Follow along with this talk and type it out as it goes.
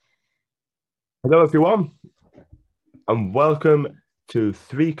Hello, everyone, and welcome to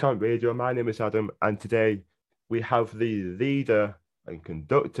Three Count Radio. My name is Adam, and today we have the leader and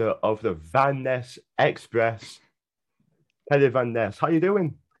conductor of the Van Ness Express, Kelly Van Ness. How you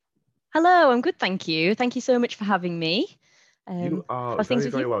doing? Hello, I'm good, thank you. Thank you so much for having me. You are How's things very,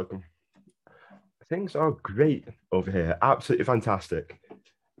 with very you? welcome. Things are great over here. Absolutely fantastic.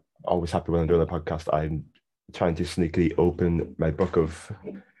 Always happy when I'm doing a podcast. I'm trying to sneakily open my book of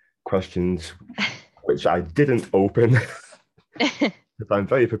questions, which I didn't open because I'm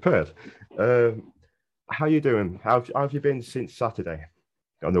very prepared. Um, how you doing? How have you been since Saturday?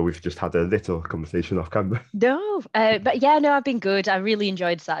 I know we've just had a little conversation off camera. No, but yeah, no, I've been good. I really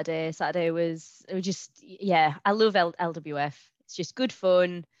enjoyed Saturday. Saturday was it was just yeah, I love LWF. It's just good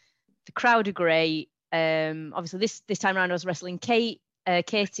fun. The crowd are great. Obviously this time around I was wrestling Katie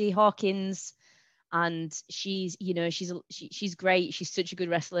Hawkins, and she's great. She's such a good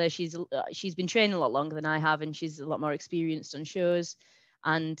wrestler. She's been training a lot longer than I have, and she's a lot more experienced on shows.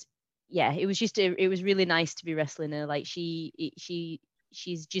 And yeah, it was really nice to be wrestling her. Like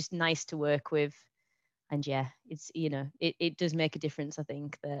she's just nice to work with, and yeah, it does make a difference. I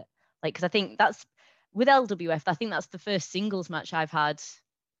think that because I think that's with LWF. I think that's the first singles match I've had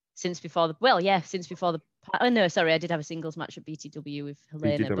since before the since before the oh no, sorry, I did have a singles match at BTW with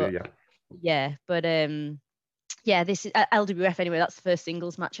Helena, BTW, but yeah. yeah, but yeah, this is LWF anyway. That's the first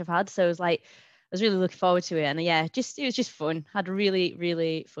singles match I've had, so I was really looking forward to it, and yeah, just it was just fun. Had a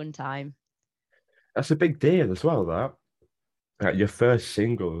really fun time. That's a big deal as well, that. Your first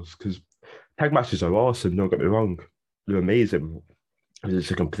singles, because tag matches are awesome, don't get me wrong. They're amazing.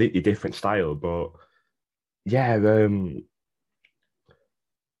 It's a completely different style, but yeah,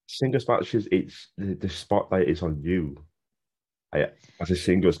 singles matches, the spotlight is on you uh, as a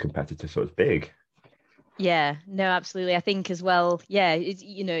singles competitor, so it's big. Yeah, no, absolutely. I think as well. Yeah, it's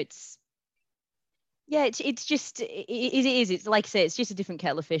just it is. It's like I say, it's just a different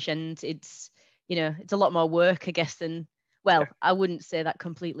kettle of fish, and it's a lot more work, I guess, than Yeah. well, I wouldn't say that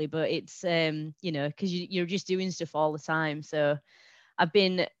completely, but it's because you're just doing stuff all the time. So I've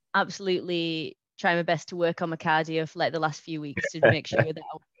been absolutely trying my best to work on my cardio for like the last few weeks to make sure that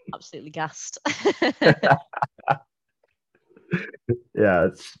I'm absolutely gassed. Yeah,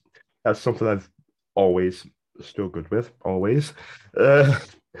 that's something I've always still good with, always. Uh,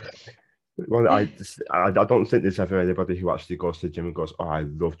 well, I don't think there's ever anybody who actually goes to the gym and goes, "Oh, I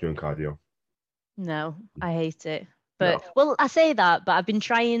love doing cardio." No, I hate it. But No. well, I say that, but I've been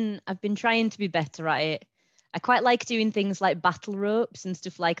trying to be better at it. I quite like doing things like battle ropes and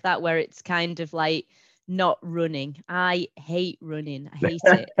stuff like that where it's kind of like not running. I hate running. I hate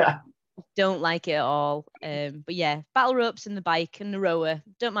it. Don't like it at all. But yeah, battle ropes and the bike and the rower.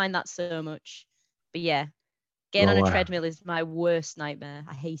 Don't mind that so much. But yeah, getting on a Rower. treadmill is my worst nightmare.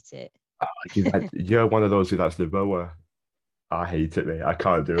 I hate it. You're one of those who that's the rower. I hate it, mate. I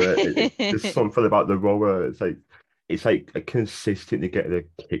can't do it. There's something about the rower. It's like consistently getting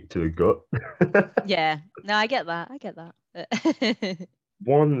a kick to the gut. Yeah. No, I get that. I get that.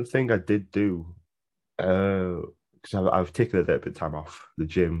 One thing I did do, because I've taken a little bit of time off the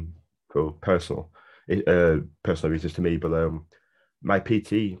gym for personal reasons to me, but my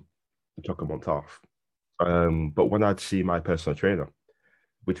PT took a month off. But when I'd see my personal trainer,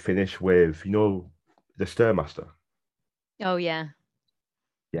 we'd finish with, the Stairmaster. Oh yeah.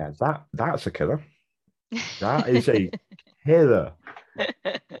 Yeah, that's a killer. That is a killer.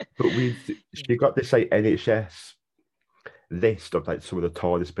 But she got this like NHS list of like some of the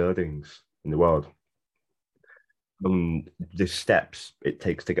tallest buildings in the world. The steps it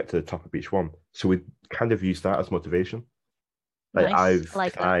takes to get to the top of each one. So we kind of use that as motivation. Like Nice. I I've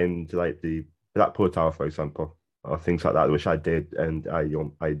like that. climbed like the Blackpool Tower, for example, or things like that, which I did, and I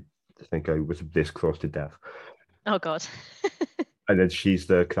think I was this close to death. Oh God. And then she's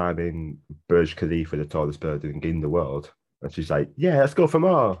there climbing Burj Khalifa, the tallest building in the world, and she's like, "Yeah, let's go for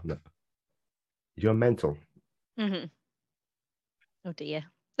more." No, you're mental. hmm Oh dear.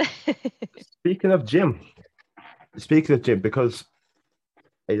 Speaking of gym, speaking of gym, because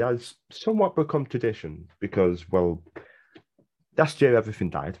it has somewhat become tradition. Because well, last year everything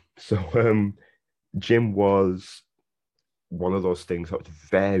died, so gym was one of those things that was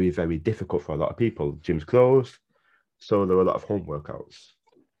very, very difficult for a lot of people. Gyms closed, so there were a lot of home workouts.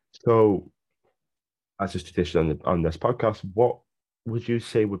 So, as is tradition on this podcast, what would you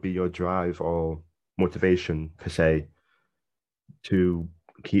say would be your drive or motivation, per se, to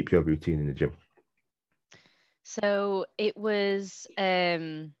keep your routine in the gym? So it was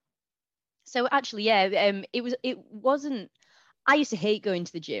so actually yeah, it wasn't I used to hate going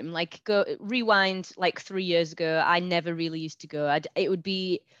to the gym. Like go rewind like 3 years ago, I never really used to go. It would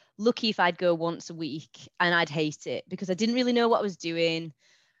be lucky if I'd go once a week, and I'd hate it because I didn't really know what I was doing.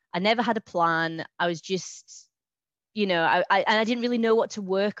 I never had a plan. I was just, and I didn't really know what to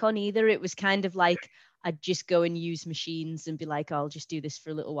work on either. It was kind of like I'd just go and use machines and be like, oh, I'll just do this for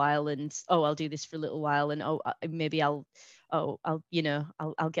a little while, and oh, I'll do this for a little while, and oh, maybe I'll get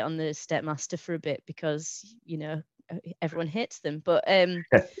on the Stepmaster for a bit because everyone hates them. But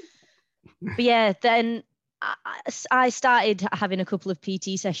yeah, then I started having a couple of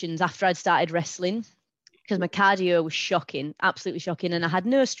PT sessions after I'd started wrestling because my cardio was shocking, absolutely shocking, and I had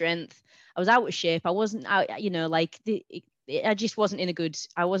no strength. I was out of shape. I wasn't out, I just wasn't in a good.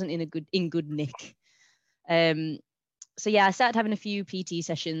 I wasn't in good nick. So yeah, I started having a few PT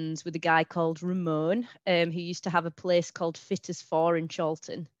sessions with a guy called Ramon, who used to have a place called Fit as 4 in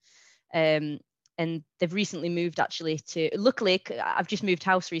Charlton. And they've recently moved actually to. Luckily, I've just moved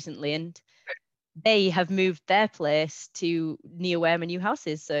house recently, and they have moved their place to near where my new house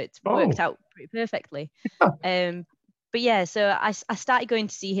is, so it's worked out pretty perfectly. But yeah, so I started going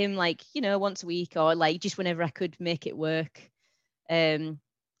to see him like once a week or like just whenever I could make it work.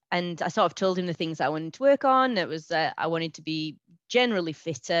 And I sort of told him the things that I wanted to work on. It was I wanted to be generally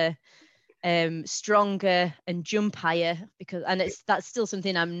fitter, stronger, and jump higher that's still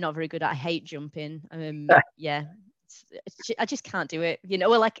something I'm not very good at. I hate jumping. Yeah, I just can't do it.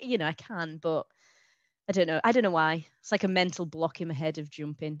 Well, like I can, but I don't know why. It's like a mental block in my head of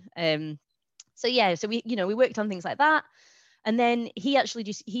jumping. So yeah, so we worked on things like that, and then he actually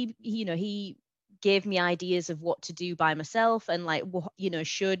just he gave me ideas of what to do by myself, and like what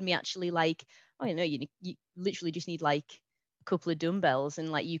showed me actually like, oh you literally just need like a couple of dumbbells,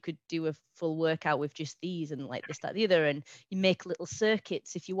 and like you could do a full workout with just these, and like this, that, the other, and you make little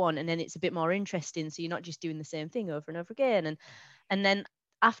circuits if you want, and then it's a bit more interesting, so you're not just doing the same thing over and over again. And then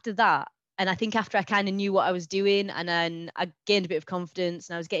after that, and I think after I kind of knew what I was doing, and then I gained a bit of confidence,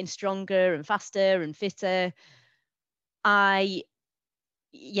 and I was getting stronger and faster and fitter, I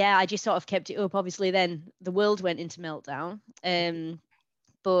just sort of kept it up. Obviously, then the world went into meltdown.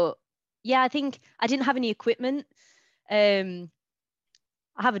 But yeah, I think I didn't have any equipment. I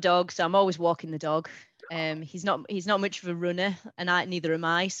have a dog, so I'm always walking the dog. He's not much of a runner, and neither am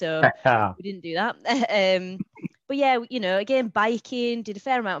I, so we didn't do that. But yeah, again, biking, did a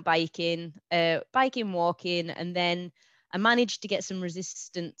fair amount of biking, walking, and then I managed to get some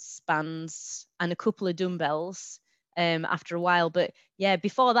resistance bands and a couple of dumbbells after a while. But yeah,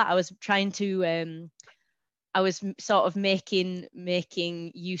 before that, I was trying to I was sort of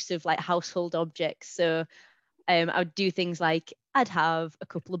making use of like household objects. So I would do things like I'd have a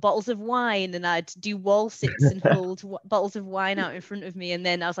couple of bottles of wine, and I'd do wall sits and hold bottles of wine out in front of me. And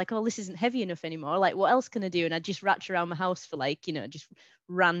then I was like, oh, this isn't heavy enough anymore. Like, what else can I do? And I'd just ratch around my house for like, just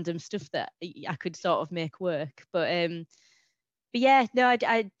random stuff that I could sort of make work. But yeah, no,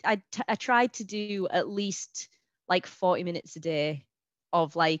 I tried to do at least like 40 minutes a day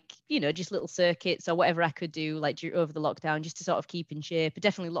of like, just little circuits or whatever I could do like over the lockdown just to sort of keep in shape. I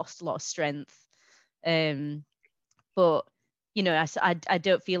definitely lost a lot of strength. But I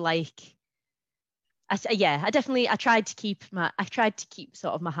don't feel like I tried to keep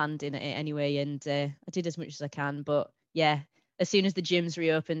sort of my hand in it anyway, and I did as much as I can. But yeah, as soon as the gyms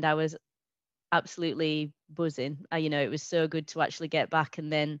reopened, I was absolutely buzzing. It was so good to actually get back,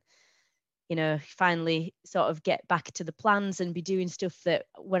 and then finally sort of get back to the plans and be doing stuff that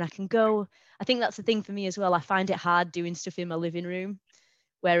when I can go. I think that's the thing for me as well. I find it hard doing stuff in my living room.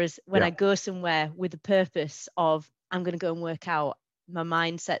 Whereas when I go somewhere with the purpose of I'm going to go and work out, my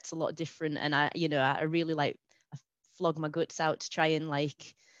mindset's a lot different. And I really like I flog my guts out to try and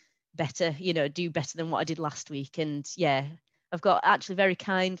like better, do better than what I did last week. And yeah, I've got actually very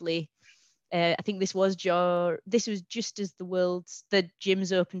kindly, I think this was just as the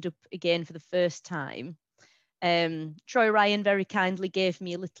gyms opened up again for the first time. Troy Ryan very kindly gave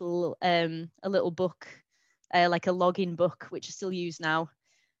me a little book, like a login book, which I still use now.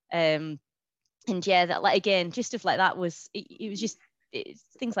 And yeah, that like again, just stuff like that was it was just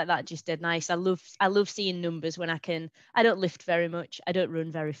things like that just did nice. I love seeing numbers when I can. I don't lift very much. I don't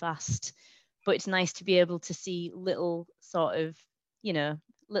run very fast, but it's nice to be able to see little sort of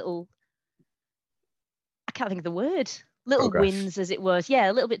little. I can't think of the word. Little Progress. wins, as it was.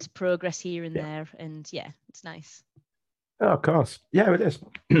 Yeah, a little bit of progress here and there, and yeah, it's nice. Oh, of course. Yeah, it is.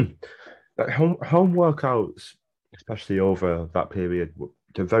 Like home workouts, especially over that period,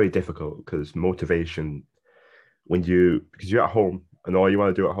 they're very difficult because motivation because you're at home and all you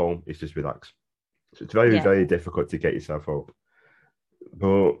want to do at home is just relax. So it's very, Yeah. very difficult to get yourself up.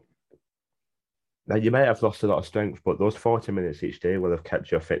 But now you may have lost a lot of strength, but those 40 minutes each day will have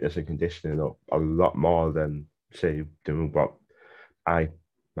kept your fitness and conditioning up a lot more than say doing what I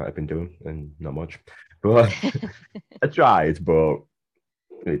might have been doing, and not much. But I tried, but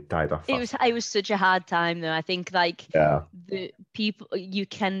it died off fast. It was such a hard time though. I think like Yeah, the people you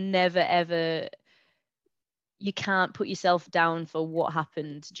can never ever you can't put yourself down for what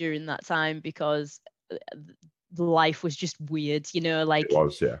happened during that time because life was just weird, it like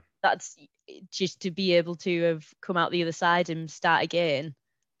was. Yeah. that's just to be able to have come out the other side and start again.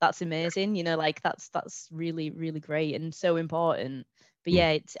 That's amazing, like that's really, really great and so important. But Mm.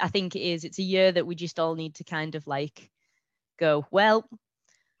 yeah, I think it's a year that we just all need to kind of like go, well,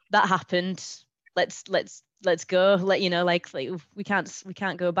 that happened. Let's go. Like we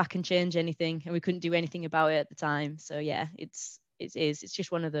can't go back and change anything, and we couldn't do anything about it at the time. So yeah, it's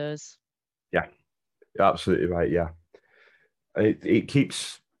just one of those. Yeah, you're absolutely right. Yeah, it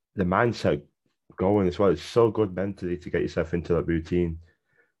keeps the mindset going as well. It's so good mentally to get yourself into that routine,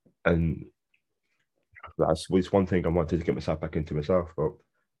 and that's was one thing I wanted to get myself back into myself. But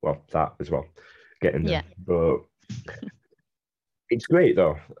well, that as well, getting Yeah, there. But it's great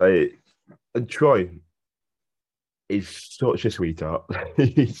though. And Troy is such a sweetheart.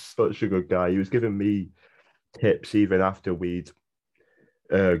 He's such a good guy. He was giving me tips even after we'd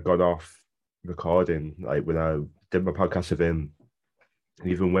gone off recording. Like when I did my podcast with him,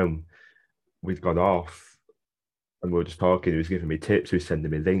 even when we'd gone off and we were just talking, he was giving me tips. He was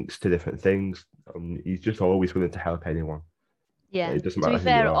sending me links to different things. He's just always willing to help anyone. yeah. It doesn't To be matter who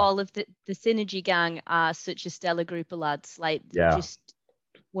you fair, are. all of the Synergy gang are such a stellar group of lads. Like Yeah, just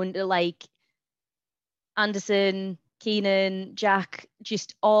wonder like Anderson, Keenan, Jack,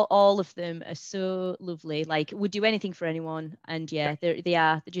 just all of them are so lovely. Like would do anything for anyone. And yeah,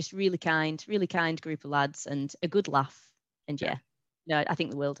 yeah, they're just really kind group of lads and a good laugh. And yeah. yeah, no, I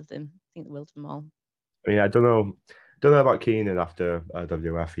think the world of them. I think the world of them all. I mean, I don't know about Keenan after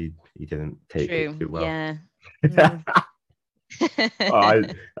WF. He didn't take it True. too well. Yeah. No.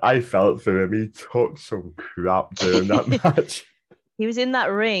 I I felt for him. He took some crap during that match. He was in that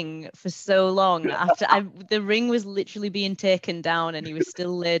ring for so long after the ring was literally being taken down and he was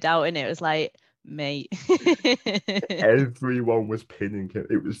still laid out in it. It was like, mate. Everyone was pinning him.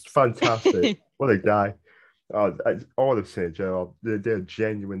 It was fantastic. What a guy. All of St. Gerald, they're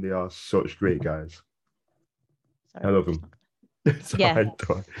genuine. They are such great guys. I Sorry, love just them. knocked. So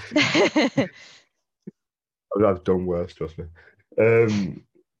Yeah. I've done worse, trust me. Um,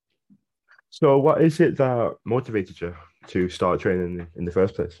 so what is it that motivated you to start training in the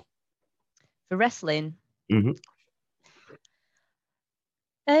first place? For wrestling. Hmm.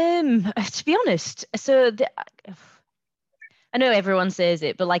 To be honest, I know everyone says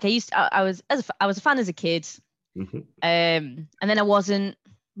it, but like I was a fan as a kid. Hmm. And then I wasn't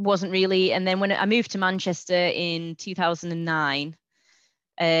really. And then when I moved to Manchester in 2009,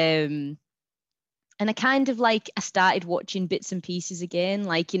 um, and I kind of like I started watching bits and pieces again,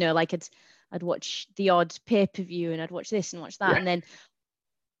 like like I'd watch the odd pay-per-view and I'd watch this and watch that, Yeah, and then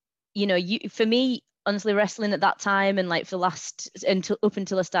you for me honestly wrestling at that time and like for the last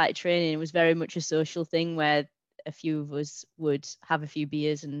until I started training, it was very much a social thing where a few of us would have a few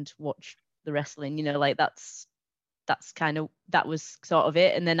beers and watch the wrestling, like that's kind of that was sort of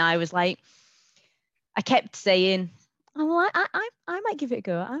it. And then I was like, I kept saying, oh, well, I might give it a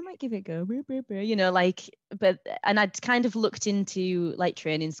go. I might give it a go. Like, but and I'd kind of looked into like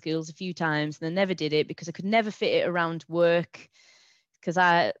training schools a few times and I never did it because I could never fit it around work. Because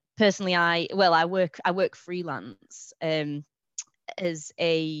I personally, I work freelance as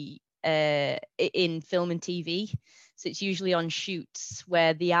a in film and TV. So it's usually on shoots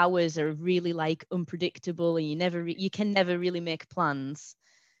where the hours are really like unpredictable and you can never really make plans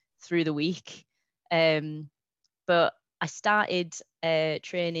through the week. Um, but I started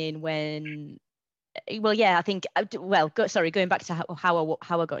training when, well, yeah, I think, sorry, going back to how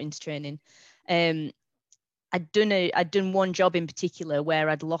I got into training. Um, I'd done one job in particular where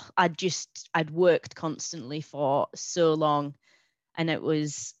I'd worked constantly for so long, and it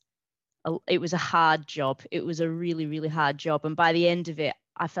was a hard job. It was a really, really hard job. And by the end of it,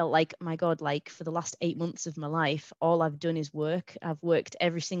 I felt like, my God, like for the last 8 months of my life, all I've done is work. I've worked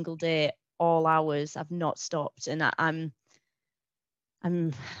every single day, all hours. I've not stopped. And I'm,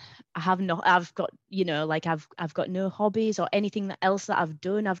 I have not, I've got, like I've got no hobbies or anything else that I've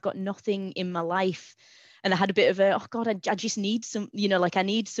done. I've got nothing in my life. And I had a bit of oh God, I just need some, like I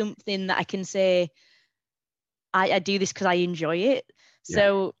need something that I can say, I do this because I enjoy it. yeah.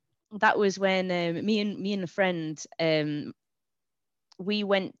 So that was when me and a friend we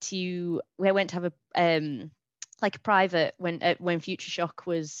went to have a like a private when Future Shock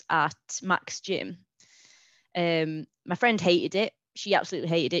was at Mac's gym. My friend hated it. She absolutely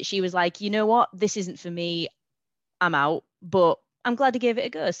hated it. She was like, you know what, this isn't for me. I'm out. But I'm glad I gave it a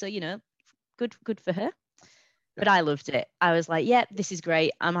go. So, good for her. But I loved it. I was like, yeah, this is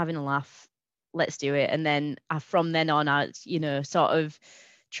great. I'm having a laugh. Let's do it. And then from then on, I, sort of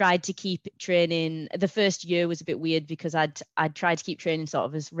tried to keep training. The first year was a bit weird because I'd tried to keep training sort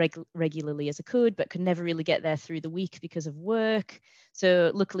of as regularly as I could, but could never really get there through the week because of work.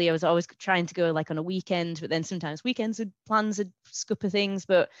 So luckily, I was always trying to go like on a weekend, but then sometimes weekends would plans would scupper things.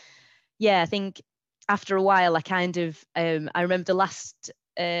 But yeah, I think after a while, I kind of I remember the last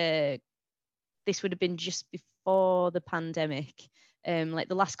this would have been just before the pandemic. Like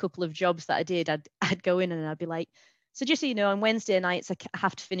the last couple of jobs that I did, I'd go in and I'd be like, so just so you know, on Wednesday nights I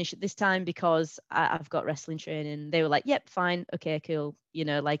have to finish at this time because I've got wrestling training. They were like, yep, fine, okay, cool.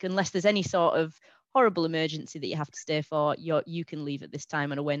 Like unless there's any sort of horrible emergency that you have to stay for, you can leave at this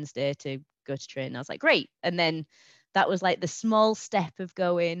time on a Wednesday to go to train. I was like, great. And then that was like the small step of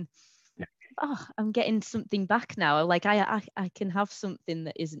going, oh, I'm getting something back now. Like I can have something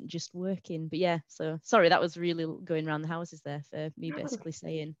that isn't just working. But yeah, so sorry, that was really going around the houses there for me basically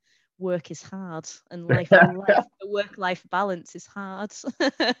saying work is hard and the work-life balance is hard.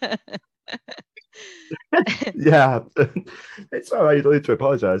 Yeah, it's all right. You don't need to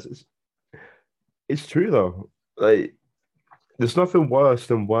apologize. It's true though. Like, there's nothing worse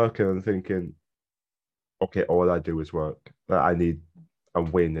than working and thinking, okay, all I do is work. Like, I need a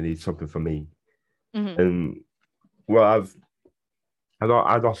win. I need something for me. Mhm. And well,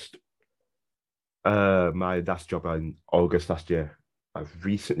 I lost my last job in August last year. I've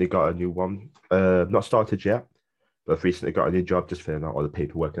recently got a new one. Not started yet, but I've recently got a new job, just filling out all the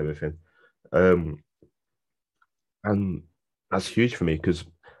paperwork and everything. Um, and that's huge for me because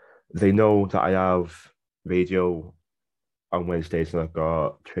they know that I have radio on Wednesdays and I've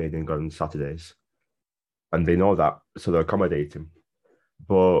got training on Saturdays, and they know that, so they're accommodating.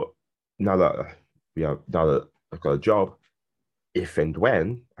 But now that now that I've got a job, if and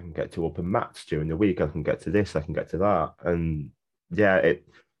when I can get to open mats during the week, I can get to this, I can get to that, and yeah, it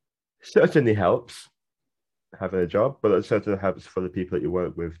certainly helps having a job, but it certainly helps for the people that you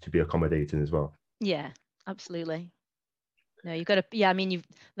work with to be accommodating as well. Yeah, absolutely. No, you've got to, yeah, I mean,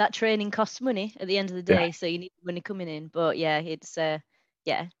 that training costs money at the end of the Yeah. day, so you need money coming in. But yeah,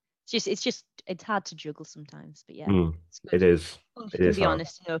 yeah, it's hard to juggle sometimes. But yeah, Mm, it's good. it is. As long as you It can is be hard.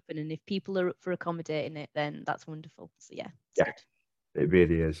 honest and open, and if people are up for accommodating it, then that's wonderful. So yeah, it's Yeah, good. it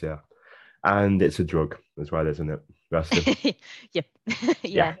really is. Yeah. And it's a drug as well, isn't it? Wrestling. Yep. Yeah.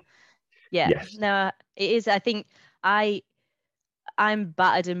 Yeah. Yeah. Yes. No, it is. I think I I'm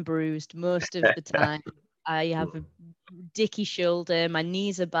battered and bruised most of the time. I have a dicky shoulder, my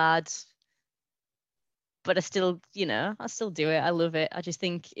knees are bad, but I still do it. I love it. I just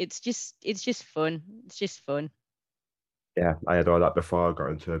think it's just fun. It's just fun. Yeah, I had all that before I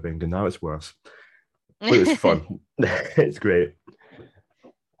got into a ring, and now it's worse. But it's fun. It's great.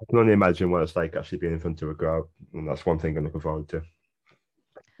 I can only imagine what it's like actually being in front of a crowd, and that's one thing I'm looking forward to.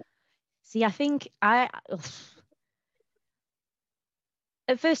 See, I think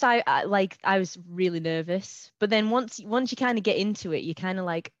at first I was really nervous, but then once you kind of get into it, you kind of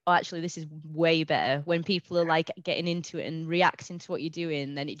like, oh, actually this is way better. When people are like getting into it and reacting to what you're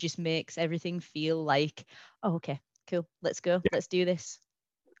doing, then it just makes everything feel like, oh, okay, cool, let's go, Yeah, let's do this.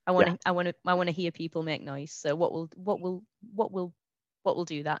 yeah, I want to hear people make noise. So what will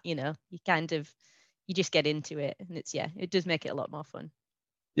do that, You kind of you just get into it, and it does make it a lot more fun.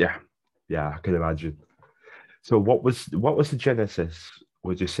 yeah, yeah. I can imagine. So, what was the genesis?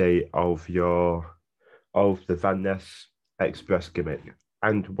 Would you say of the Van Ness Express gimmick,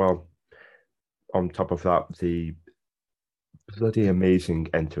 and well, on top of that, the bloody amazing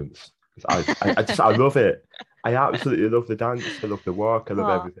entrance. I love it. I absolutely love the dance. I love the walk. I love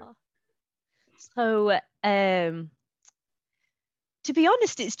Oh, everything. so to be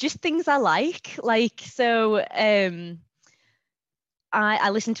honest, it's just things I like. Like, so I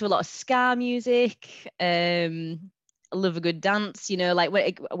listen to a lot of ska music. I love a good dance, like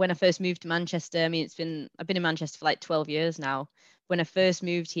when I first moved to Manchester. I mean, I've been in Manchester for like 12 years now. When I first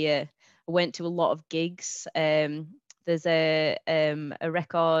moved here, I went to a lot of gigs. There's a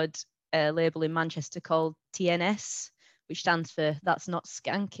record label in Manchester called TNS, which stands for That's Not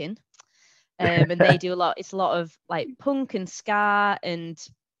Skanking. And they do it's a lot of like punk and ska, and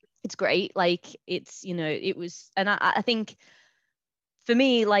it's great. Like it was, and I think for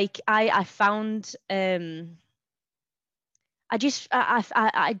me, like I found I just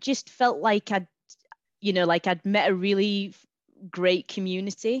felt like like I'd met a really great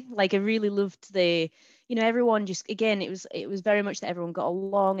community. Like I really loved everyone just, again, it was very much that everyone got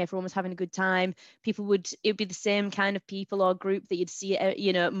along, everyone was having a good time. It'd be the same kind of people or group that you'd see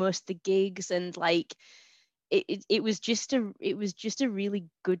at most of the gigs, and like it was just a really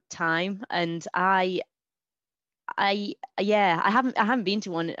good time, and I haven't been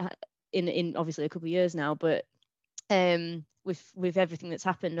to one in obviously a couple of years now, but with everything that's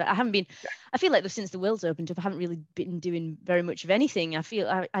happened, I haven't been. I feel like since the world's opened up, I haven't really been doing very much of anything. I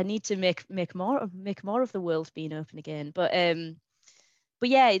feel I need to make more of the world being open again. But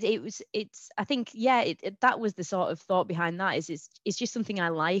yeah, it's I think yeah, that was the sort of thought behind that. Is it's just something I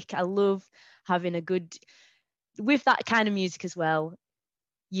like. I love having a good with that kind of music as well.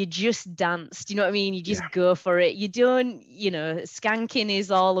 You just dance. Do you know what I mean? You Yeah. just go for it. You don't, skanking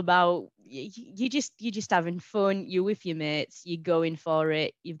is all about you're just having fun. You're with your mates. You're going for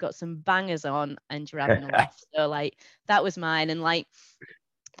it. You've got some bangers on, and you're having a laugh. So like that was mine, and like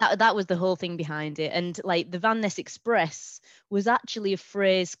that was the whole thing behind it. And like the Van Ness Express was actually a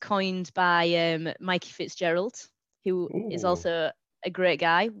phrase coined by Mikey Fitzgerald, who is Ooh. also a great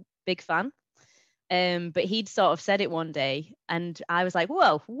guy, big fan. But he'd sort of said it one day, and I was like,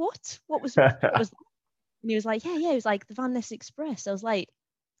 "Whoa, what? What was?" That? And he was like, "Yeah, yeah." He was like, "The Van Ness Express." I was like,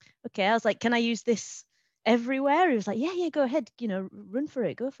 "Okay." I was like, "Can I use this everywhere?" He was like, "Yeah, yeah, go ahead. Run for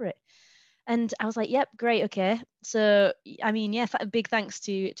it, go for it." And I was like, "Yep, great, okay." So, I mean, yeah, big thanks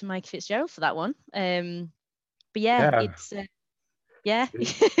to Mike Fitzgerald for that one. But yeah, Yeah. it's yeah,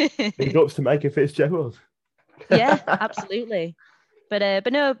 Big ups to Michael Fitzgerald. yeah, absolutely.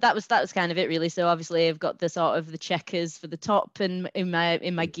 But no, that was kind of it really. So obviously I've got the sort of the checkers for the top and in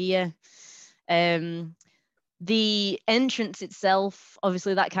my gear. Um, the entrance itself,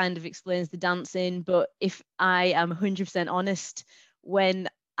 obviously that kind of explains the dancing. But if I am 100% honest, when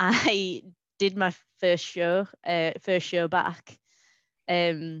I did my first show back,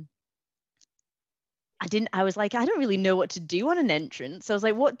 um, I was like, I don't really know what to do on an entrance. I was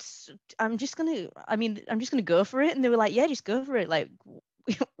like, I'm just gonna go for it. And they were like, yeah, just go for it. Like,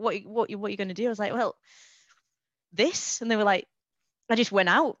 what are you gonna do? I was like, well, this. And they were like, I just went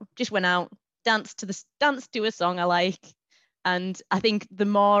out, danced to a song I like. And I think the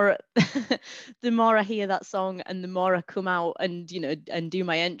more the more I hear that song and the more I come out and and do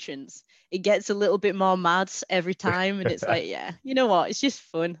my entrance, it gets a little bit more mad every time. And it's like, yeah, you know what? It's just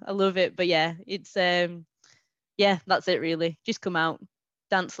fun. I love it. But yeah, it's yeah, that's it really. Just come out,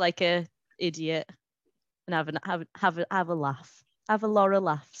 dance like a idiot, and have a laugh. Have a lot of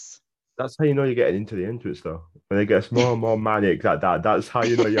laughs. That's how you know you're getting into the entrance, though. When it gets more and more manic like that, that's how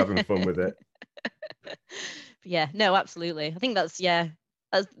you know you're having fun with it. Yeah, no, absolutely. I think that's yeah.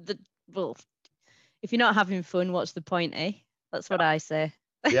 That's the well, if you're not having fun, what's the point, eh? That's what I say.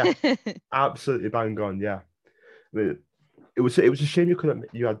 Yeah, absolutely bang on. Yeah, I mean, it was a shame you couldn't.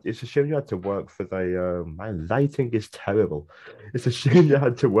 You had. It's a shame you had to work for the. My lighting is terrible. It's a shame you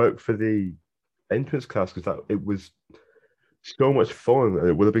had to work for the entrance class because that it was so much fun, and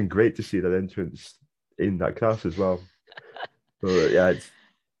it would have been great to see that entrance in that class as well. But yeah, it's.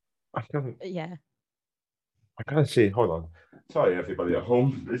 I can't. Yeah. I can't see. Hold on. Sorry, everybody at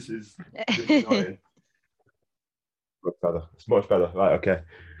home. This is annoying. Much better. It's much better. Right. Okay.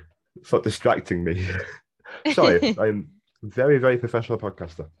 It's not distracting me. Sorry, I'm very, very professional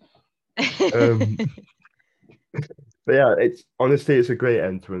podcaster. Um, but yeah, it's honestly it's a great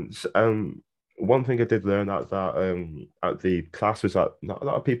entrance. One thing I did learn at the class was that not a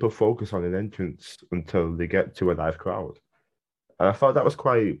lot of people focus on an entrance until they get to a live crowd. And I thought that was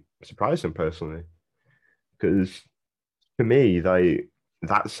quite surprising personally, because for me, like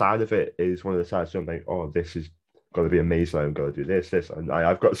that side of it is one of the sides I'm like, oh, this is gonna be amazing. I'm gonna do this, and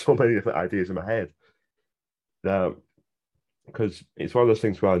I've got so many different ideas in my head that because it's one of those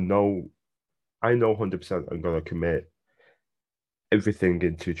things where I know 100% I'm gonna commit everything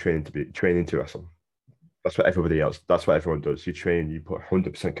into training to wrestle. That's what everyone does. You train, you put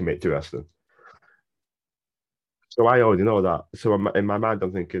 100% commit to wrestling. So I already know that. So in my mind,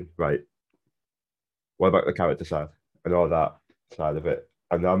 I'm thinking, right, what about the character side and all that side of it?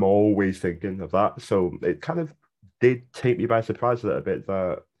 And I'm always thinking of that. So it kind of did take me by surprise a little bit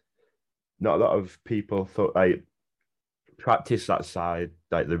that not a lot of people thought like practice that side,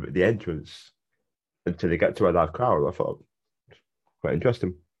 like the entrance until they get to a live crowd. I thought quite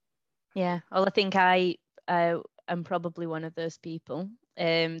interesting. Yeah. Well, I think I am probably one of those people.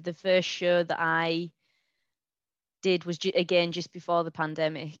 The first show that I did was again just before the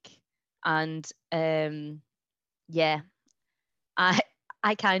pandemic, and yeah, I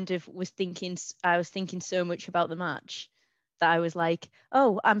I kind of I was thinking so much about the match that I was like,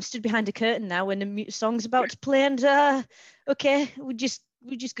 oh, I'm stood behind a curtain now when the song's about to play, and okay, we just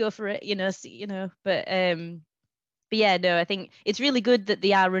go for it, but yeah, no, I think it's really good that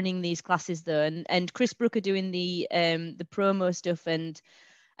they are running these classes though, and Chris Brook are doing the promo stuff, and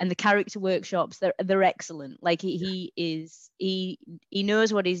and the character workshops, they're excellent. Like he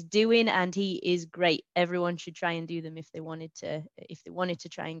knows what he's doing, and he is great. Everyone should try and do them if they wanted to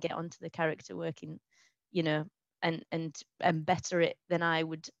try and get onto the character working, you know, and better it than I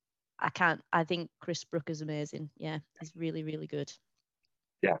would. I can't. I think Chris Brooker's amazing. Yeah, he's really, really good.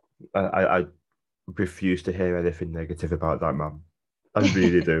 Yeah, I refuse to hear anything negative about that man. I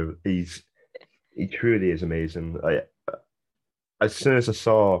really do. He truly is amazing. As soon as I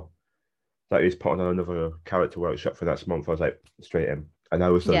saw that he was putting on another character workshop for next month, I was like, straight in. And I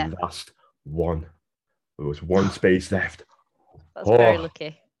was the Yeah, last one. There was one space left. that's very Oh,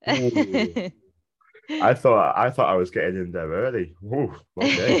 lucky. ooh. I thought I was getting in there early. Ooh,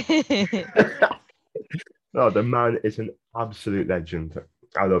 okay. No, the man is an absolute legend.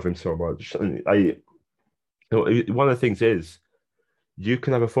 I love him so much. And one of the things is you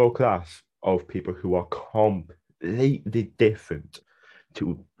can have a full class of people who are completely different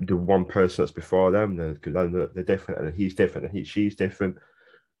to the one person that's before them. They're different, and he's different, and she's different.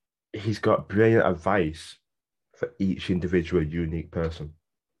 He's got brilliant advice for each individual unique person.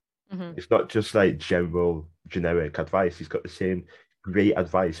 Mhm. It's not just like general generic advice. He's got the same great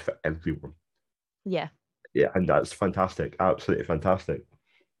advice for everyone. Yeah. Yeah, and that's fantastic. Absolutely fantastic.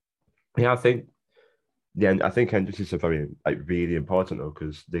 Yeah, I think entrances are very like really important though,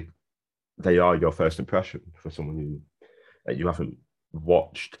 because they are your first impression for someone who you haven't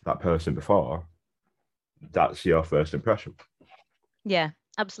watched that person before. That's your first impression. Yeah,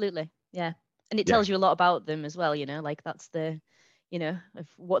 absolutely. Yeah. And it Yeah, tells you a lot about them as well, like that's of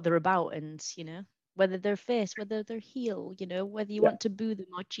what they're about and, whether they're face, whether they're heel, whether you yeah, want to boo them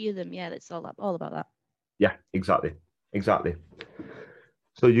or cheer them. Yeah, it's all about that. yeah, exactly, exactly.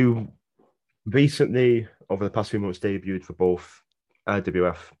 So you recently, over the past few months, debuted for both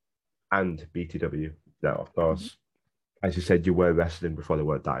WF and BTW. Now, of Mhm. course, as you said, you were wrestling before the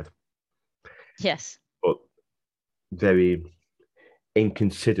word died, Yes. but very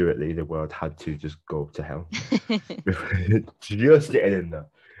inconsiderately, the world had to just go to hell. Just getting in there.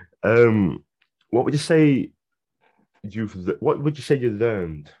 Um, what would you say what would you say you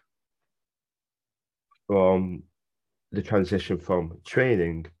learned from the transition from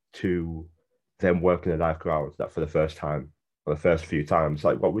training to then working a live crowd that for the first time or the first few times?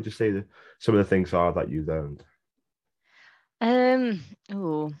 Like, what would you say some of the things are that you learned? Um,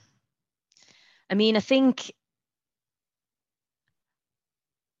 oh, I mean, I think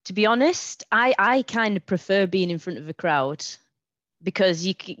to be honest, I kind of prefer being in front of a crowd because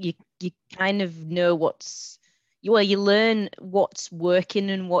you kind of know you learn what's working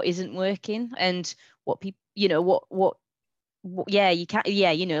and what isn't working and what people yeah, you can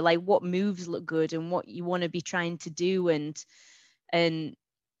yeah, like what moves look good and what you want to be trying to do and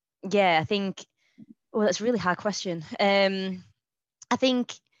yeah, I think well that's a really hard question. I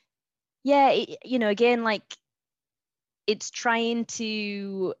think yeah, again like it's trying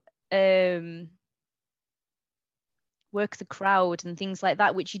to um work the crowd and things like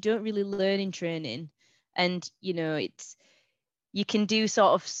that, which you don't really learn in training. And it's you can do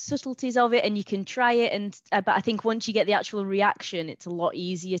sort of subtleties of it and you can try it and but I think once you get the actual reaction, it's a lot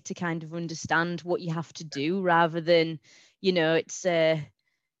easier to kind of understand what you have to do rather than it's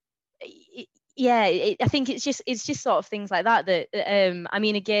it, yeah I think it's just sort of things like that I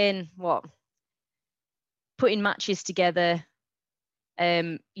mean again what putting matches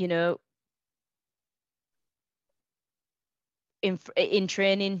um you know in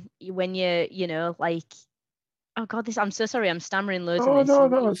training when like oh God, this I'm so sorry. I'm stammering loads in Oh this. no, You'll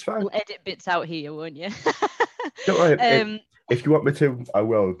no, you'll it's fine. you'll edit bits out here, won't you? Don't worry. um, If you want me to, I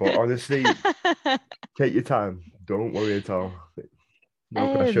will. But honestly, take your time. Don't worry at all. No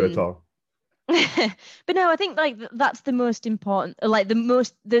pressure at um, all. but no, I think like that's the most important. Like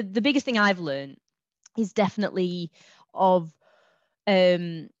the biggest thing I've learned is definitely of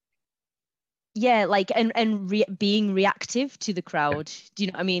um yeah like being reactive to the Yeah, crowd. Do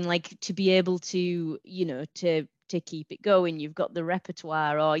you know what I mean? Like to be able to to keep it going, you've got the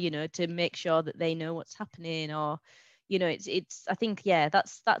repertoire or to make sure that they know what's happening or it's I think yeah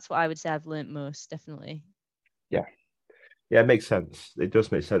that's what I would say I've learned most definitely. yeah, yeah. It makes sense. It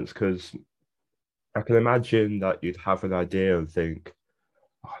does make sense because I can imagine that you'd have an idea and think,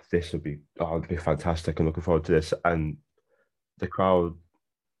 "Oh, it'd be fantastic. I'm looking forward to this," and the crowd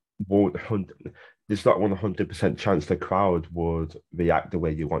won't. There's not 100% chance the crowd would react the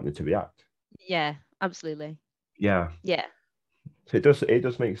way you want it to react. Yeah, absolutely. Yeah, Yeah. so it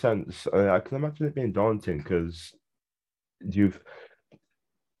does make sense. I can imagine it being daunting because you've.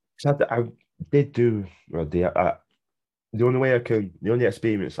 'Cause I did do well, the only the only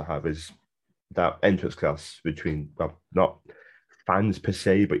experience I have is that entrance class between well, not fans per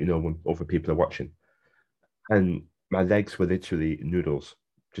se, but when other people are watching. And my legs were literally noodles,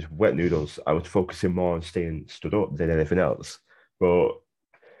 just wet noodles. I was focusing more on staying stood up than anything else. But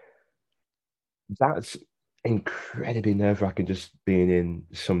that's incredibly nerve-wracking, just being in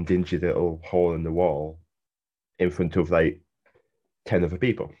some dingy little hole in the wall in front of like 10 other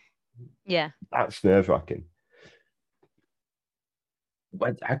people. Yeah, That's nerve-wracking.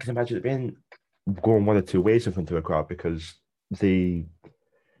 But I can imagine it being going one or two ways in front of a crowd because the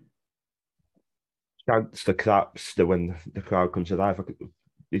chants, the claps, the when the crowd comes alive,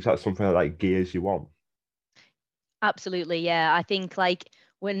 is that something that like gears you on? absolutely. Yeah, I think like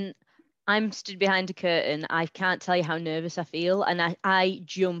when I'm stood behind a curtain, I can't tell you how nervous I feel, and I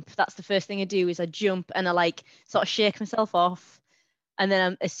jump. That's the first thing I do is I jump and I like sort of shake myself off, and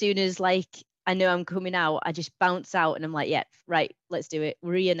then as soon as like I know I'm coming out, I just bounce out and I'm like, yeah, right, let's do it.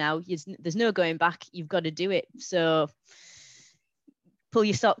 We're here now. There's no going back. You've got to do it. So pull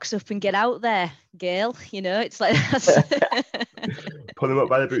your socks up and get out there, girl. It's like that's Pull them up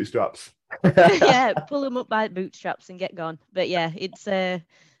by the bootstraps. yeah, pull them up by the bootstraps and get gone. But yeah, it's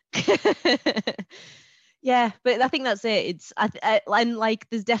yeah, but I think that's it. It's and like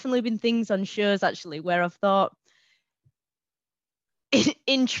there's definitely been things on shows actually where I've thought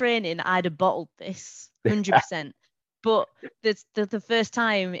in training I'd have bottled this 100%. But the first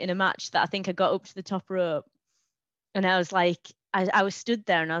time in a match that I think I got up to the top rope and I was like, I was stood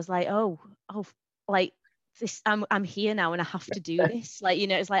there and I was like, oh, like this, I'm here now and I have to do this. Like,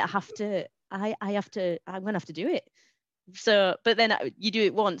 it's like I have to, I'm gonna have to do it. So, but then you do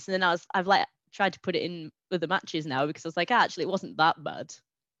it once and then I've like tried to put it in other matches now because I was like, actually, it wasn't that bad.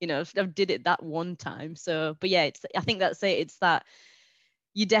 I did it that one time. So, but yeah, I think that's it. It's that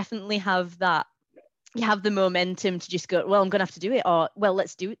you definitely have that you have the momentum to just go, well, I'm gonna have to do it, or well,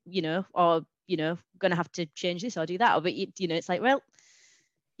 let's do it, or gonna have to change this or do that. But it's like, well,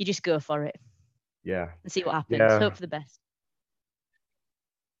 you just go for it Yeah. and see what happens. Yeah. Hope for the best.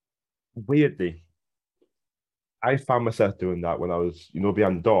 Weirdly, I found myself doing that when I was,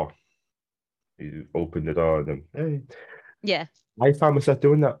 behind the door. You open the door and then, hey. Yeah. I found myself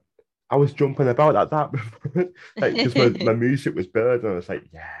doing that. I was jumping about like that, like because my music was bird, and I was like,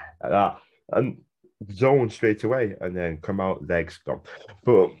 yeah, like that, and zone straight away, and then come out, legs gone.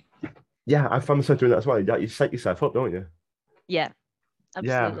 But yeah, I found myself doing that as well. You set yourself up, don't you? Yeah,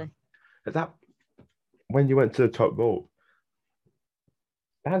 Yeah, absolutely. that when you went to the top rope,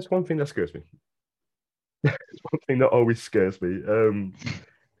 that's one thing that scares me. It's one thing that always scares me.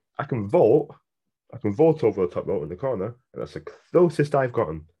 I can vault, I can vault over the top rope in the corner, and that's the closest I've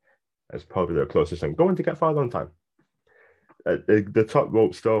gotten. That's probably the closest I'm going to get for a long time. The top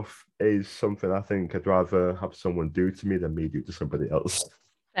rope stuff is something I think I'd rather have someone do to me than me do to somebody else.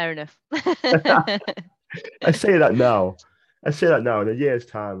 Fair enough. I say that now. I say that now. In a year's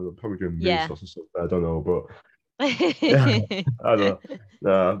time, I'm probably doing Yeah. moonsaults or something. I don't know, but yeah, I don't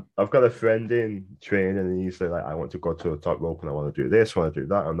know. I've got a friend in training, and he's like, I want to go to the top rope, and I want to do this, I want to do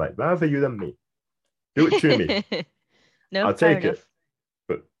that. I'm like, rather you than me. Do it to me. No, I'll fair take it, enough.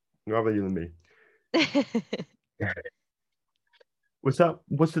 but rather you than me. Was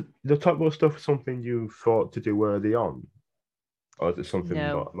the top rope stuff something you thought to do early on, or is it something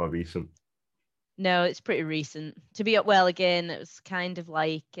No. more recent? No, it's pretty recent. Well, again, it was kind of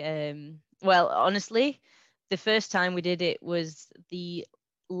like well, honestly, the first time we did it was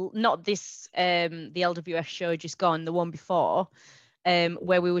not this the LWF show just gone, the one before,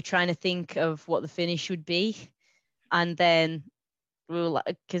 where we were trying to think of what the finish would be. And then we were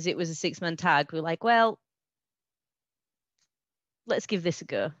like, because it was a 6-man tag, we were like, well, let's give this a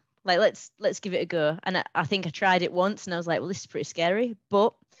go. Like let's give it a go. And I think I tried it once and I was like, well, this is pretty scary,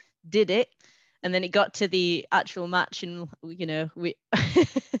 but did it. And then it got to the actual match and we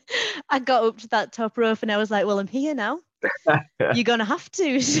I got up to that top rope and I was like, well, I'm here now. You're gonna have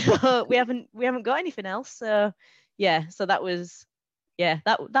to. So we haven't got anything else. So yeah, so that was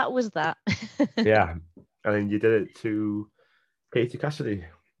that was that. Yeah, and then you did it to Katie Cassidy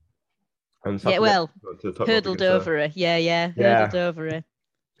on Yeah, Saturday well, to the top rope hurdled against her. over her. Yeah, hurdled Yeah, over her.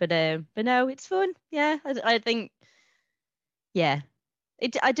 But no, it's fun. Yeah, I think yeah.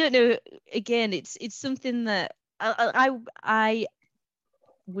 I don't know. Again, it's something that I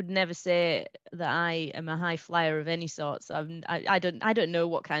would never say that I am a high flyer of any sort. So I don't know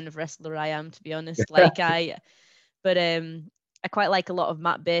what kind of wrestler I am, to be honest. But I quite like a lot of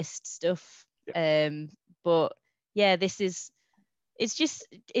mat based stuff. But yeah, it's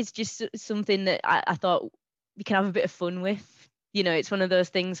just something that I thought you can have a bit of fun with. It's one of those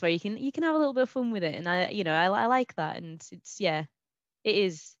things where you can have a little bit of fun with it, and I like that, and it's yeah, it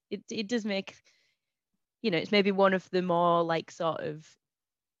is. It does make it's maybe one of the more like sort of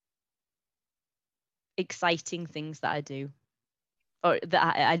exciting things that I do, or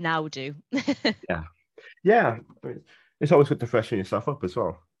that I now do. Yeah. Yeah. It's always good to freshen yourself up as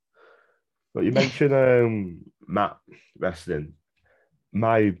well. But you mentioned Matt wrestling.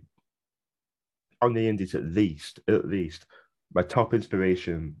 My on the indies at least, my top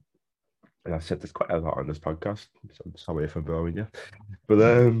inspiration, and I've said this quite a lot on this podcast, so I'm sorry if I'm boring you.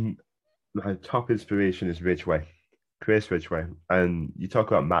 But my top inspiration is Ridgeway, Chris Ridgeway. And you talk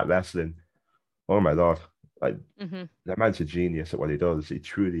about Matt wrestling. Oh my lord. Like Hmm. that man's a genius at what he does. He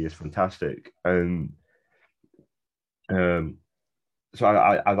truly is fantastic. And um so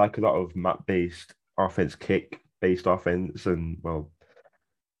I like a lot of Matt based offense, kick based offense, and well,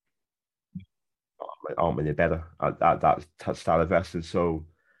 aren't many better at that style of wrestling. So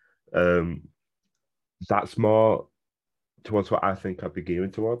um, that's more towards what I think I'd be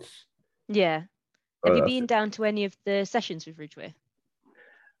gearing towards. Yeah. Have you Uh, been down to any of the sessions with Ridgeway?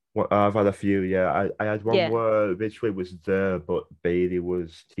 I've had a few, yeah. I had one Yeah. where Ridgeway was there, but Bailey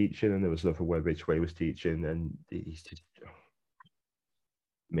was teaching, and there was another where Ridgeway was teaching, and he's just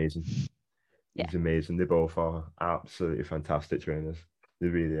amazing. Yeah. He's amazing. They both are absolutely fantastic trainers. They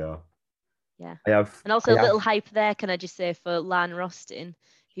really are. Yeah. I have, And I also a little have hype there, can I just say, for Lan Rostin,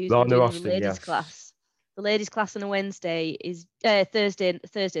 who's been Lorna doing the Austin, ladies yes. class. The ladies class on a Wednesday is Thursday,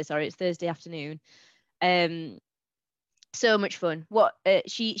 sorry, it's Thursday afternoon. Um, so much fun. What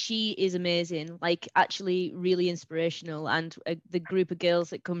she is amazing, like actually really inspirational, and the group of girls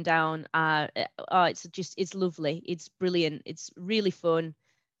that come down are oh, it's lovely. It's brilliant. It's really fun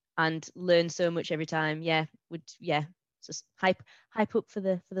and learn so much every time. Yeah, just hype up for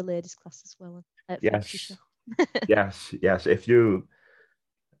the ladies class as well for Yes, Trisha. yes.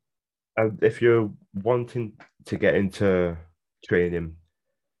 If you're wanting to get into training,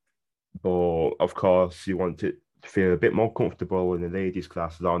 but of course you want to feel a bit more comfortable in the ladies'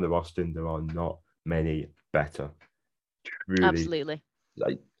 class, on the roster, there are not many better. Truly, Absolutely.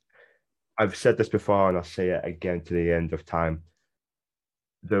 like I've said this before, and I'll say it again to the end of time.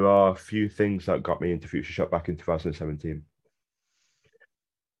 There are a few things that got me into Future Shock back in 2017.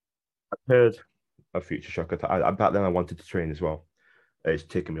 I heard of Future Shock. Back then I wanted to train as well. It's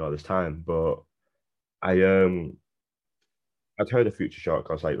taken me all this time, but I I'd heard of Future Shock.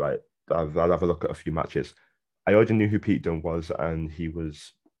 I was like, right, I'll have a look at a few matches. I already knew who Pete Dunne was, and he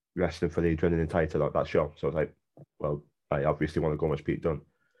was wrestling for the Adrenaline title at that show. So I was like, well, I obviously want to go watch Pete Dunne.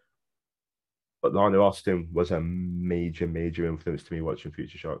 But Lana Austin was a major influence to me watching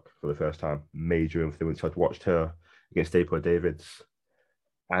Future Shock for the first time. Major influence. I'd watched her against April Davids,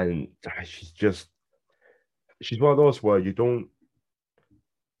 and she's one of those where you don't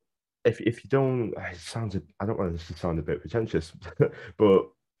if you don't it sounds I don't want this to sound a bit pretentious, but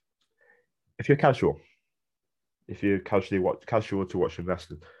if you're casual, if you're casual to watching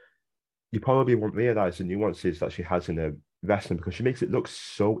wrestling, you probably won't realize the nuances that she has in her wrestling because she makes it look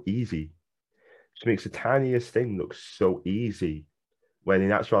so easy. She makes the tiniest thing look so easy when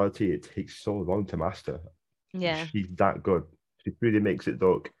in actuality it takes so long to master. Yeah. She's that good. She really makes it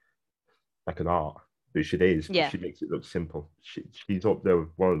look like an art, which it is, but Yeah. she makes it look simple. She's up there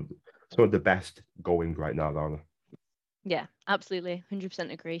with some of the best going right now, Lana. Yeah. Absolutely.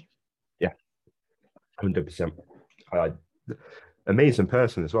 100% agree. Yeah, 100%. Uh, Amazing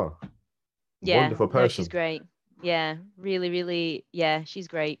person as well. Yeah. Wonderful No, she's person. great. Yeah. Really, really. Yeah, she's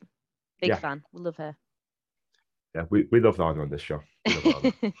great. Big Yeah, fan. We love her. yeah. We love Lana on this show. We love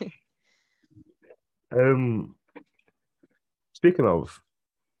Lana. Um, Speaking of,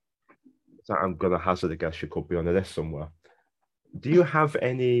 that I'm gonna hazard a guess she could be on the list somewhere. Do you have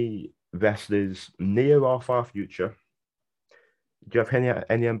any wrestlers near or far future? Do you have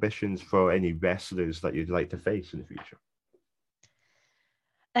any ambitions for any wrestlers that you'd like to face in the future?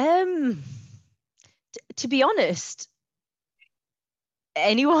 um, to be honest,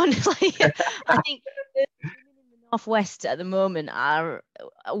 anyone like I think the women in the Northwest at the moment are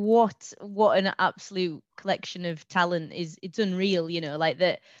what an absolute collection of talent is. It's unreal, like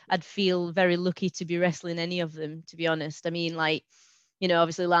that. I'd feel very lucky to be wrestling any of them, to be honest. I mean, like,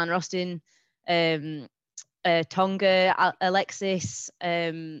 obviously Lana Austin, um, Tonga, Alexis,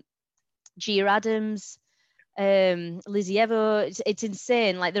 Gia Adams, Lizzie Evo. It's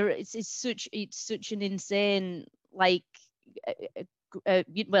insane. Like it's such an insane like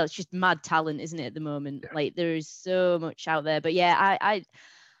well, it's just mad talent, isn't it, at the moment? Like there is so much out there. But yeah,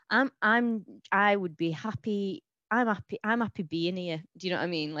 I would be happy. I'm happy being here. Do you know what I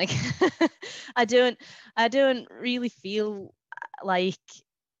mean? Like I don't really feel like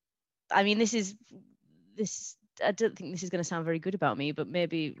I mean this is I don't think this is going to sound very good about me, but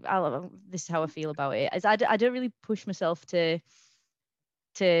maybe this is how I feel about it. I don't really push myself to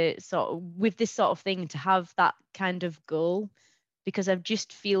sort of with this sort of thing to have that kind of goal because I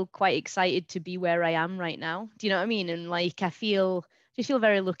just feel quite excited to be where I am right now. Do you know what I mean? And like I feel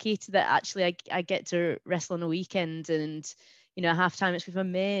very lucky to that actually I get to wrestle on a weekend and half time it's with my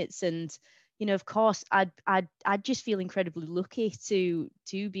mates and of course I'd just feel incredibly lucky to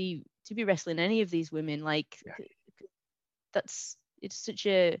be wrestling any of these women like Yeah. that's it's such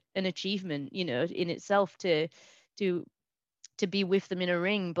an achievement in itself to to be with them in a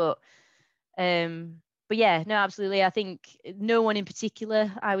ring um but yeah, no, absolutely. I think no one in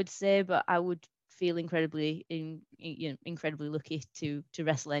particular I would say, but I would feel incredibly lucky to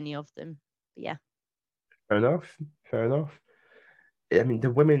wrestle any of them. But yeah. Fair enough. Fair enough. I mean, the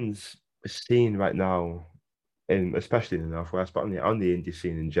women's scene right now, especially in the Northwest, but on the indie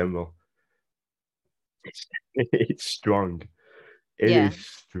scene in general, it's, it's strong. It Yeah. is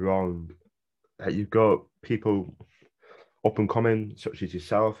strong. You've got people up and coming, such as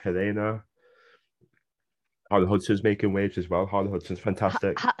yourself, Helena. Harley Hudson's making waves as well. Harley Hudson's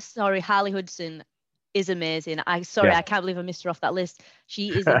fantastic. Sorry, Harley Hudson is amazing. Sorry, Yeah. I can't believe I missed her off that list. She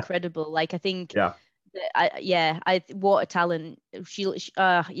is incredible. Like I think Yeah. I what a talent.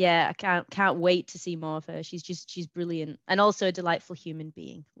 Yeah, I can't wait to see more of her. She's brilliant and also a delightful human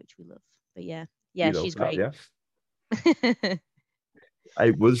being, which we love. But yeah, You yeah, know she's that, great. yes.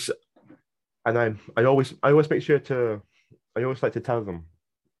 I was, and I always make sure to, I always like to tell them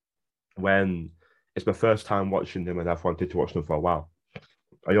when it's my first time watching them and I've wanted to watch them for a while.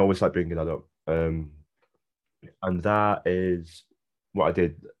 I always like bringing that up. And that is what I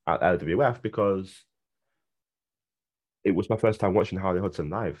did at LWF because it was my first time watching Harley Hudson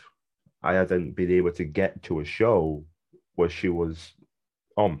live. I hadn't been able to get to a show where she was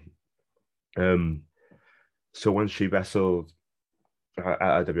on. Um, so when she wrestled at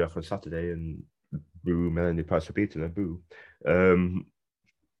LWF on Saturday and boo Melanie Price for beating her, boo. Um,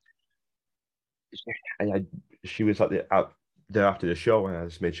 I she was like there after the show, and I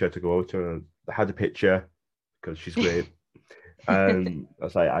just made sure to go over to her and I had a picture because she's great. And I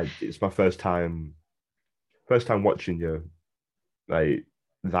was like, it's my first time watching you like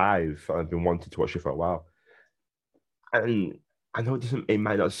live. I've been wanting to watch you for a while, and I know it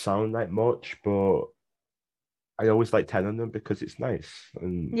might not sound like much, but I always like telling them because it's nice,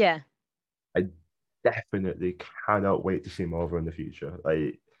 and Yeah. I definitely cannot wait to see more of her in the future.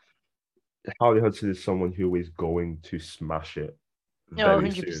 Like Harley Hudson is someone who is going to smash it Oh,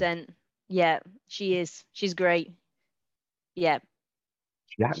 very soon. 100%. Yeah, she is. She's great. Yeah,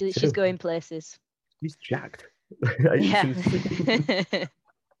 Jack she's too. going places. He's jacked. It's Yeah. insane.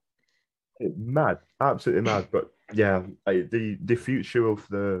 Mad, absolutely mad. But yeah, the future of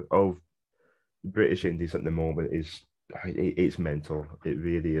the British Indies at the moment is it's mental. It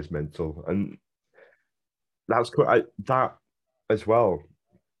really is mental, and that's cool. That as well.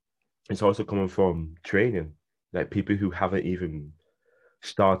 It's also coming from training, like people who haven't even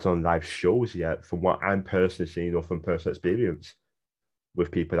started on live shows yet. From what I'm personally seeing or from personal experience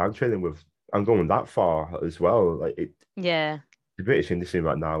with people I'm training with, I'm going that far as well. Yeah. The British industry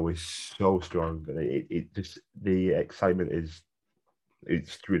right now is so strong, and it just the excitement is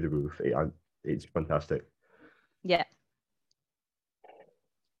it's through the roof. It's fantastic. Yeah.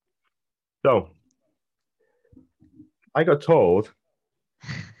 So I got told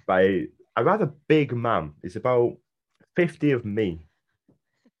by a rather big man, it's about 50 of me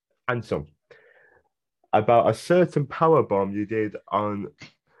and some, about a certain power bomb you did on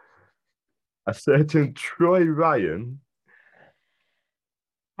a certain Troy Ryan.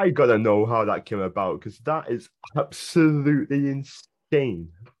 I gotta know how that came about because that is absolutely insane.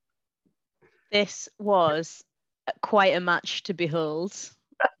 This was quite a match to behold.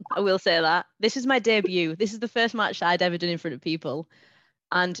 I will say that. This is my debut. This is the first match I'd ever done in front of people.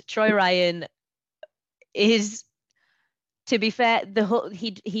 And Troy Ryan is, to be fair, the whole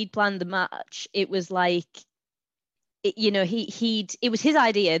he'd planned the match. It was like it was his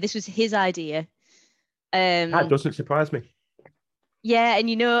idea. This was his idea. That Um doesn't surprise me. yeah, and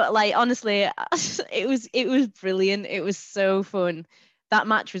like honestly, it was brilliant. It was so fun. That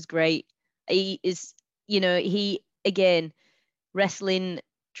match was great. He is, he again wrestling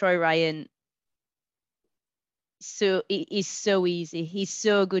Troy Ryan, so he's so easy. He's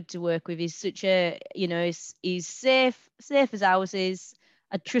so good to work with. He's such a, he's safe as houses.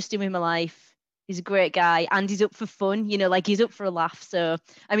 I trust him with my life. He's a great guy and he's up for fun, like he's up for a laugh. So,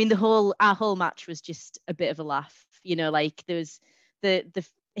 I mean, our whole match was just a bit of a laugh, like there was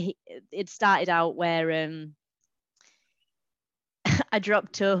it started out where I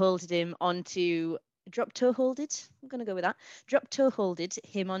dropped toe holded him onto drop toe holded. I'm gonna go with that. Drop toe holded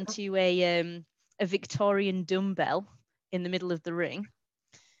him onto a Victorian dumbbell in the middle of the ring,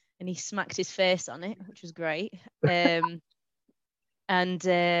 and he smacked his face on it, which was great. And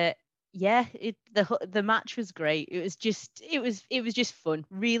yeah, the match was great. It was just fun,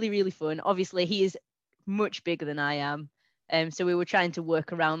 really really fun. Obviously, he is much bigger than I am, so we were trying to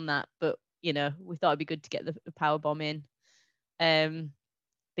work around that, but we thought it'd be good to get the power bomb in.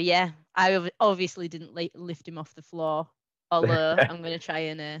 But yeah, I obviously didn't lift him off the floor. Although I'm gonna try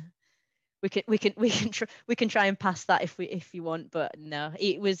and we can try and pass that if you want. But no,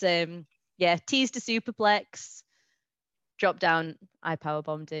 it was yeah, teased a superplex, dropped down, I power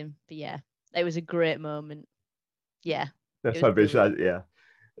bombed him. But yeah, it was a great moment. Yeah, That's it how was visual. brilliant.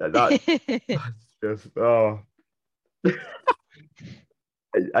 Yeah, that's just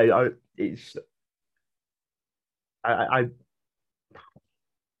it's I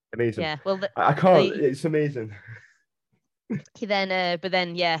amazing. Yeah, well, I can't. the It's amazing. he then but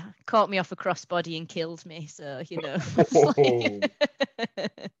then yeah, caught me off a crossbody and killed me. So it's like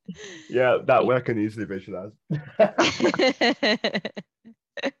Yeah, that way I can easily visualize.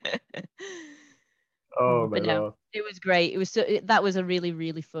 Oh Oh, my but no, lord. it was great. That was a really,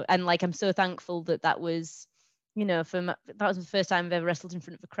 really fun, and like I'm so thankful that was, that was the first time I've ever wrestled in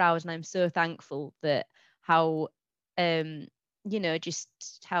front of a crowd, and I'm so thankful that how, just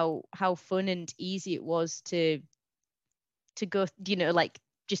how fun and easy it was to go, like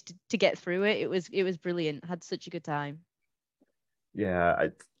just to get through it. It was brilliant. I had such a good time. Yeah,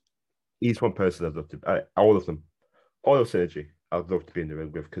 he's one person I'd love to. All of them, all of Synergy, I'd love to be in the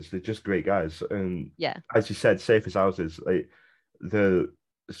ring with because they're just great guys. And Yeah, as you said, safe as houses, like the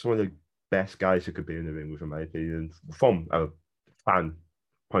some of the best guys who could be in the ring with, in my opinion, from a fan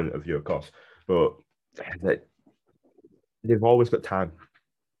point of view, of course. But they, they've always got time.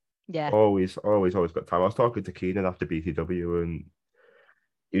 yeah, Always, always, always got time. I was talking to Keenan after BTW, and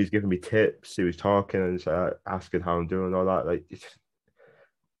he was giving me tips. He was talking and asking how I'm doing and all that. Like, it's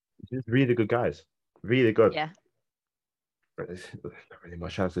just really good guys. Really good. yeah. There's not really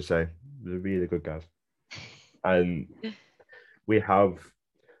much else to say. They're really good guys. And we have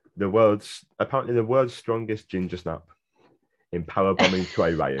apparently the world's strongest ginger snap in power bombing to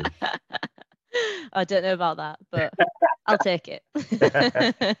Orion. I don't know about that, but I'll take it.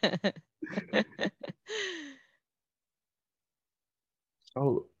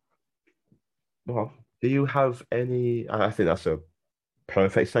 So, well, do you have any? I think that's a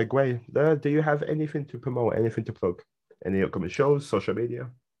perfect segue there. Do you have anything to promote, anything to plug? Any upcoming shows, social media?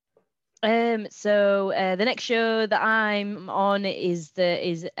 So the next show that I'm on is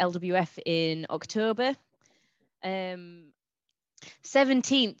LWF in October. 17th.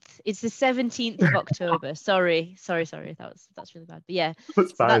 It's the 17th of October. Sorry. That's really bad. But yeah, That's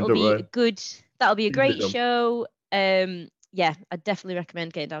so fine, don't worry. That'll be a Easy great done. show. Yeah, I definitely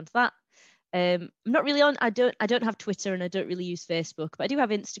recommend getting down to that. I'm not really on. I don't have Twitter and I don't really use Facebook, but I do have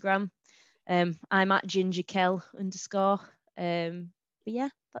Instagram. I'm at gingerkel _. But yeah,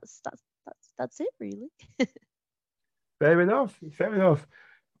 that's it really. Fair enough. Fair enough.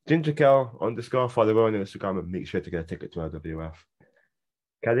 Ginger _ follow on Instagram and make sure to get a ticket to LWF.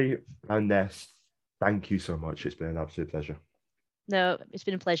 Kelly Van Ness, thank you so much. It's been an absolute pleasure. No, it's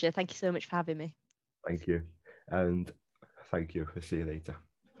been a pleasure. Thank you so much for having me. Thank you. And thank you. I'll see you later.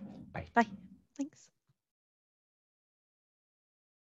 Bye. Bye. Thanks.